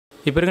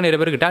இப்போ இருக்க நிறைய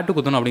பேருக்கு டேட்டு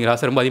குத்தணும் அப்படிங்கிற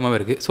ஆசை ரொம்ப அதிகமாக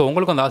இருக்குது. ஸோ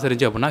உங்களுக்கு அந்த ஆசை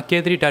இருந்துச்சு அப்படின்னா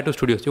K3 டேட்டு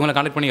ஸ்டுடியோஸ் இவங்களை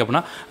கான்டெக்ட் பண்ணி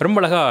அப்படின்னா ரொம்ப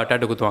அழகாக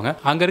டேட்டு குத்துவாங்க.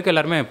 அங்கே இருக்க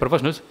எல்லாருமே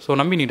ப்ரொஃபஷனல்ஸ். ஸோ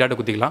நம்பி நீங்கள் டேட்டு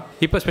குத்திக்கலாம்.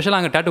 இப்போ ஸ்பெஷலாக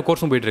அங்கே டேட்டு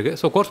கோர்ஸும் போயிட்டு இருக்கு.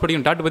 ஸோ கோர்ஸ்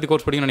படிக்கணும், டேட்டு பற்றி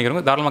கோர்ஸ் படிக்கணும்னு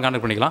நினைக்கிறவங்க தாராளமாக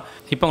கான்டெக்ட் பண்ணிக்கலாம்.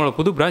 இப்போ உங்களோட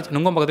புது பிரான்ச்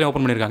நுங்கம் பக்கத்துலேயும்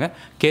ஓப்பன் பண்ணியிருக்காங்க,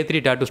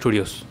 K3 date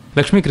studios.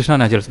 Lakshmi Krishna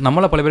naturals.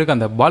 நம்மள பல பேருக்கு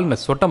அந்த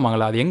பால்னஸ்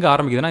சொட்டமாங்களா, அது எங்கே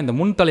ஆரம்பிக்குதுன்னா இந்த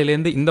முன்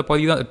தலையிலேருந்து இந்த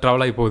பகுதி தான்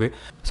ட்ராவல் ஆகி போகுது.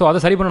 ஸோ அதை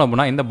சரி பண்ணணும்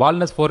அப்படின்னா இந்த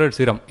பால்னஸ் ஃபோர்ஹெட்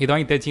சீரம் இதை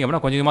வாங்கி தேய்ச்சிங்க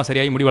அப்படின்னா கொஞ்சமாக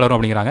சரியாகி முடி வளரும்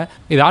அப்படிங்கிறாங்க.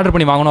 இது ஆர்டர்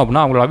பண்ணி வாங்கணும்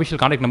அப்படின்னா அவங்களோட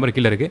அஃபிஷியல் கான்டாக்ட் நம்பர்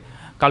கீழே இருக்குது,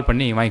 கால்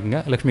பண்ணி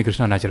வாங்கிக்கோங்க. லக்ஷ்மி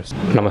கிருஷ்ணா நேச்சுரல்ஸ்.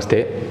 नमस्ते,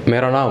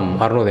 मेरा नाम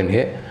अरुणोदयन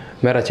है.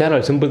 मेरा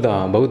चैनल सिंपल था,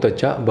 बहुत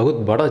अच्छा, बहुत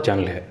बड़ा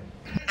चैनल है.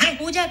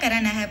 पूजा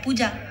कराना है,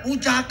 पूजा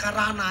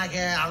कराना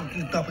है.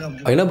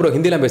 என்ன ப்ரோ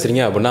ஹிந்திலாம்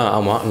பேசுகிறீங்க அப்படின்னா,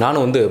 ஆமாம்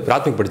நானும் வந்து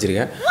பிராத்மிக்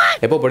படிச்சிருக்கேன்.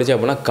 எப்போ படித்தேன்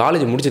அப்படின்னா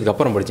காலேஜ் முடிச்சதுக்கு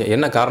அப்புறம் படித்தேன்.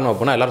 என்ன காரணம்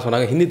அப்படின்னா எல்லாரும்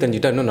சொன்னாங்க ஹிந்தி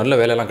தெரிஞ்சுட்டா இன்னும் நல்ல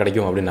வேலையெல்லாம்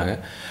கிடைக்கும் அப்படின்னாங்க.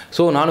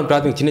 ஸோ நானும்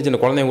பிராத்மிக் சின்ன சின்ன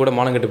குழந்தைங்க கூட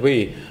மானங்கிட்டு போய்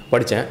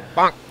படித்தேன்.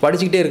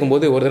 படிச்சுக்கிட்டே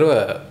இருக்கும்போது ஒரு தடவை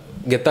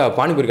கெத்தா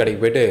பானிபூரி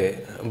கடைக்கு போயிட்டு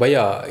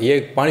பையா ஏ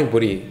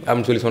பானிபூரி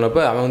அப்படின்னு சொல்லி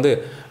சொன்னப்போ அவன் வந்து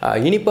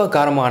இனிப்பா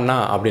காரமா அண்ணா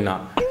அப்படின்னா,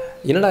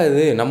 என்னடா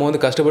இது நம்ம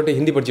வந்து கஷ்டப்பட்டு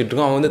ஹிந்தி படிச்சுட்டு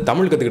இருக்கோம், அவன் வந்து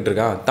தமிழ் கற்றுக்கிட்டு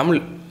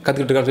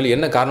இருக்கான்னு சொல்லி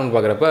என்ன காரணம்னு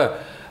பார்க்குறப்ப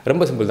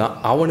ரொம்ப சிம்பிள் தான்.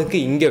 அவனுக்கு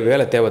இங்கே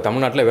வேலை தேவை,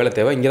 தமிழ்நாட்டில் வேலை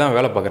தேவை, இங்கே தான்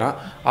வேலை பார்க்குறான்.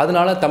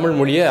 அதனால தமிழ்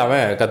மொழியை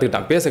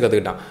அவன் பேச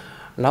கற்றுக்கிட்டான்.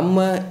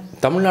 நம்ம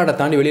தமிழ்நாட்டை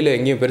தாண்டி வெளியில்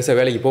எங்கேயும் பெருசாக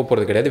வேலைக்கு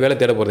போகிறது கிடையாது, வேலை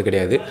தேட போகிறது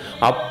கிடையாது.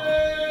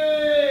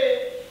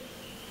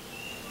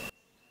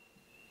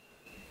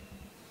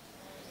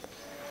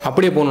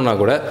 அப்படியே போகணுன்னா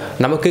கூட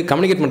நமக்கு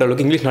கம்யூனிகேட் பண்ணுற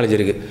அளவுக்கு இங்கிலீஷ் நாலேஜ்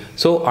இருக்குது.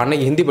 ஸோ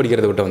அன்னைக்கு ஹிந்தி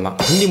படிக்கிறத விட்டவன் தான்.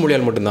 ஹிந்தி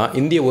மொழியால் மட்டும்தான்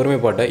இந்திய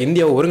ஒருமைப்பாட்டை,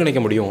 இந்தியாவை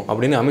ஒருங்கிணைக்க முடியும்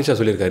அப்படின்னு அமித்ஷா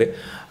சொல்லியிருக்காரு.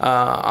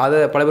 அதை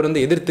பல பேர்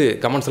வந்து எதிர்த்து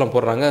கமெண்ட்ஸ்லாம்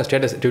போடுறாங்க.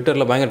 ஸ்டேட்டஸ்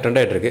ட்விட்டரில் பயங்கர ட்ரெண்ட்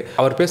ஆகிட்டு இருக்கு.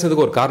 அவர்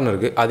பேசுறதுக்கு ஒரு காரணம்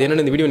இருக்குது. அது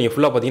என்னென்னு இந்த வீடியோ நீங்கள்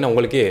ஃபுல்லாக பார்த்தீங்கன்னா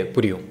உங்களுக்கே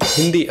புரியும்.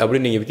 ஹிந்தி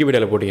அப்படின்னு நீங்கள்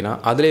விக்கிபீடியாவில் போட்டிங்கன்னா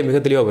அதிலே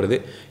மிக தெளிவாக வருது,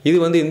 இது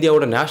வந்து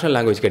இந்தியாவோட நேஷனல்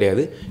லாங்குவேஜ்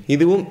கிடையாது,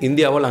 இதுவும்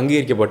இந்தியாவால்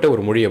அங்கீகரிக்கப்பட்ட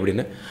ஒரு மொழி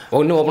அப்படின்னு.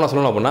 இன்னும் ஓப்பனாக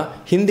சொல்லணும் அப்படின்னா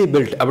ஹிந்தி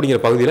பெல்ட் அப்படிங்கிற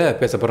பகுதியில்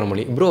பேசப்படுற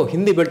மொழி. ப்ரோ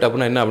ஹிந்தி பெல்ட்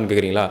அப்படின்னா என்ன அப்படின்னு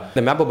கேட்குறீங்களா?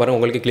 இந்த மேப்பை பாருங்கள்,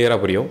 உங்களுக்கு கிளியராக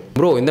புரியும்.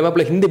 ப்ரோ இந்த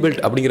மேப்பில் ஹிந்தி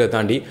பெல்ட் அப்படிங்கிறத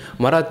தாண்டி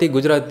மராத்தி,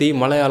 குஜராத்தி,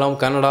 மலையாளம்,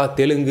 கன்னடா,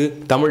 தெலுங்கு,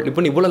 தமிழ்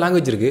இப்படி இவ்வளோ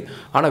லாங்குவேஜ் இருக்குது.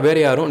 ஆனால் வேறு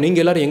யாரும்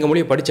நீங்கள் எல்லாரும் எங்கள்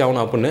மொழியை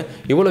படிச்சாகணும் அப்படின்னு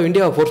இவ்வளோ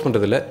இந்தியாவை ஃபோர்ஸ்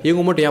பண்ணுறதில்ல,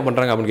 இவங்க மட்டும் ஏன்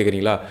பண்ணுறாங்க அப்படின்னு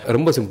கேட்குறீங்களா?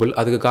 ரொம்ப சிம்பிள்.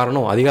 அதுக்கு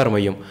காரணம் அதிகார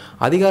மையம்.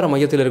 அதிகார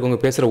மையத்தில் இருக்கவங்க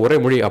பேசுகிற ஒரே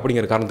மொழி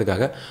அப்படிங்கிற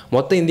காரணத்துக்காக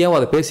மொத்த இந்தியாவும்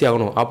அதை பேசி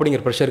ஆகணும்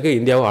அப்படிங்கிற ப்ரெஷருக்கு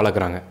இந்தியாவை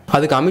ஆளாக்குறாங்க.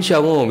 அதுக்கு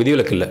அமித்ஷாவும்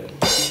விதிவிலக்கு இல்லை.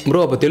 ப்ரோ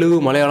அப்போ தெலுங்கு,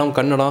 மலையாளம்,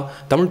 கன்னடம்,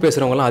 தமிழ்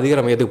பேசுகிறவங்களாம் அதிகார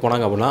மையத்துக்கு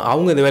போனாங்க அப்படின்னா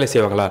அவங்க இந்த வேலை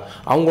செய்வாங்களா?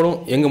 அவங்களும்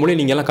எங்கள் மொழி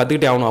நீங்கள் எல்லாம்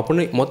கற்றுக்கிட்டே ஆகணும்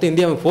அப்படின்னு மொத்த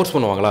இந்தியாவை ஃபோர்ஸ்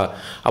பண்ணுவாங்களா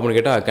அப்படின்னு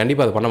கேட்டால்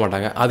கண்டிப்பாக அதை பண்ண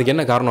மாட்டாங்க. அதுக்கு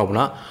என்ன காரணம்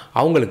அப்படின்னா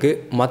அவங்களுக்கு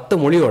மற்ற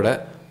மொழியோட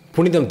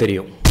புனிதம்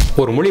தெரியும்.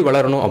 ஒரு மொழி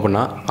வளரணும்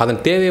அப்படின்னா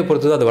அதன் தேவையை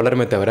பொறுத்து தான் அது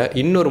வளருமே தவிர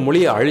இன்னொரு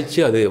மொழியை அழித்து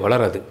அது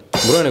வளராது.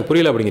 ப்ரோ எனக்கு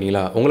புரியல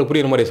அப்படிங்கிறீங்களா? உங்களுக்கு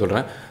புரியுற மாதிரி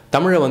சொல்கிறேன்.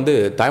 தமிழை வந்து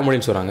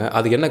தாய்மொழின்னு சொல்கிறாங்க.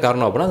 அதுக்கு என்ன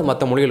காரணம் அப்படின்னா அது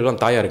மற்ற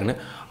மொழிகளுக்கெல்லாம் தாயாக இருக்குன்னு.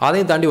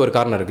 அதையும் தாண்டி ஒரு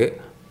காரணம்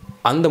இருக்குது.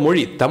 அந்த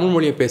மொழி தமிழ்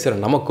மொழியை பேசுகிற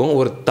நமக்கும்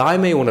ஒரு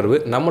தாய்மை உணர்வு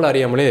நம்மளை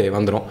அறியாமலே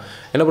வந்துடும்.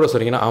 என்ன ப்ரோ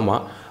சொல்கிறீங்கன்னா?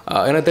 ஆமாம்,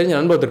 எனக்கு தெரிஞ்ச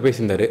நண்பர் ஒருத்தர்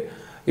பேசியிருந்தார்.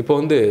 இப்போ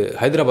வந்து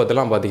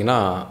ஹைதராபாத்லாம் பார்த்தீங்கன்னா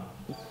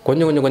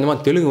கொஞ்சமாக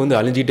தெலுங்கு வந்து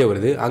அழிஞ்சிக்கிட்டே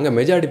வருது. அங்கே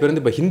மெஜாரிட்டி பேர்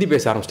வந்து இப்போ ஹிந்தி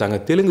பேச ஆரம்பிச்சிட்டாங்க,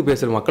 தெலுங்கு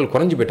பேசுகிற மக்கள்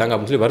குறைஞ்சி போயிட்டாங்க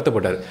அப்படின்னு சொல்லி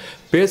வருத்தப்பட்டார்.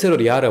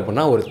 பேசுகிறவர் யார்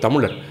அப்படின்னா ஒரு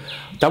தமிழர்.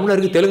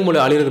 தமிழருக்கு தெலுங்கு மொழி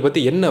அழிகிறத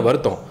பற்றி என்ன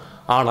வருத்தம்,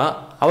 ஆனால்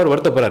அவர்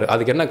வருத்தப்படுறாரு.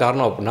 அதுக்கு என்ன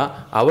காரணம் அப்படின்னா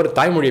அவர்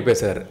தாய்மொழியை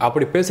பேசுகிறார்.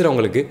 அப்படி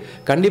பேசுகிறவங்களுக்கு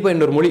கண்டிப்பாக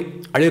இன்னொரு மொழி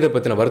அழிகிறத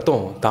பற்றின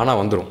வருத்தம் தானாக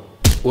வந்துடும்.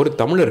 ஒரு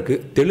தமிழருக்கு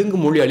தெலுங்கு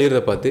மொழி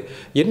அழிகிறத பார்த்து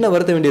என்ன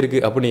வருத்த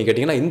வேண்டியிருக்கு அப்படின்னு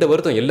கேட்டிங்கன்னா இந்த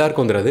வருத்தம்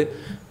எல்லாருக்கும் வந்துடாது,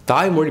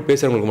 தாய்மொழி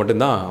பேசுகிறவங்களுக்கு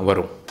மட்டும்தான்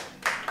வரும்.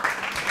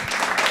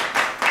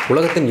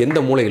 உலகத்தின் எந்த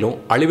மூலையிலும்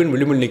அழிவின்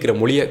விளிம்பில் நிற்கிற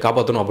மொழியை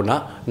காப்பாற்றணும் அப்படின்னா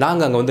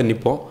நாங்கள் அங்கே வந்து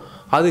நிற்போம்.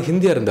 அது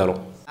ஹிந்தியாக இருந்தாலும்.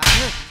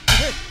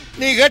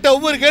 நீ கேட்ட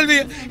ஒவ்வொரு கேள்வி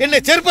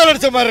என்ன செருப்பால்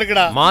அடிச்ச மாதிரி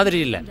இருக்குடா. மாதிரி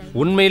இல்லை,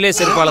 உண்மையிலே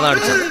செருப்பால தான்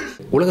அடிச்சது.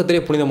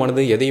 உலகத்திலே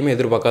புனிதமானது எதையுமே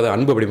எதிர்பார்க்காத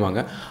அன்பு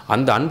அப்படிம்பாங்க.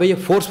 அந்த அன்பையை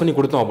ஃபோர்ஸ் பண்ணி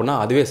கொடுத்தோம் அப்படின்னா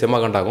அதுவே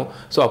செம்மகாண்டாகும்.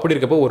 ஸோ அப்படி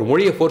இருக்கப்போ ஒரு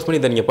மொழியை ஃபோர்ஸ்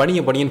பண்ணி இதை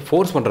நீங்கள் படிங்கன்னு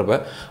ஃபோர்ஸ் பண்ணுறப்ப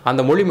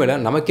அந்த மொழி மேலே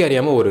நமக்கே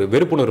அறியாமல் ஒரு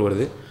வெறுப்புணர்வு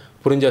வருது.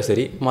 புரிஞ்சால்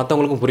சரி,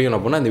 மற்றவங்களுக்கும் புரியணும்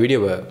அப்படின்னா இந்த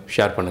வீடியோவை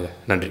ஷேர் பண்ணுங்கள்.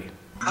 நன்றி.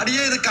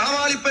 அடியே இது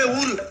காவாலிப்பை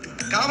ஊர்ல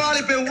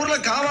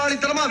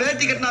காவாலித்தனமா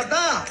வேட்டி கட்டினா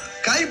தான்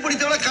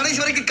கைப்பிடித்தவளை கடைசி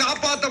வரைக்கும்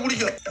காப்பாற்ற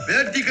முடியும்.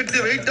 வேட்டி கட்டி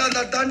வெயிட்டா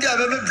இருந்தா தாண்டி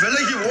அவன்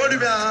விலகி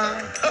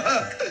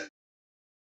ஓடுவேன்.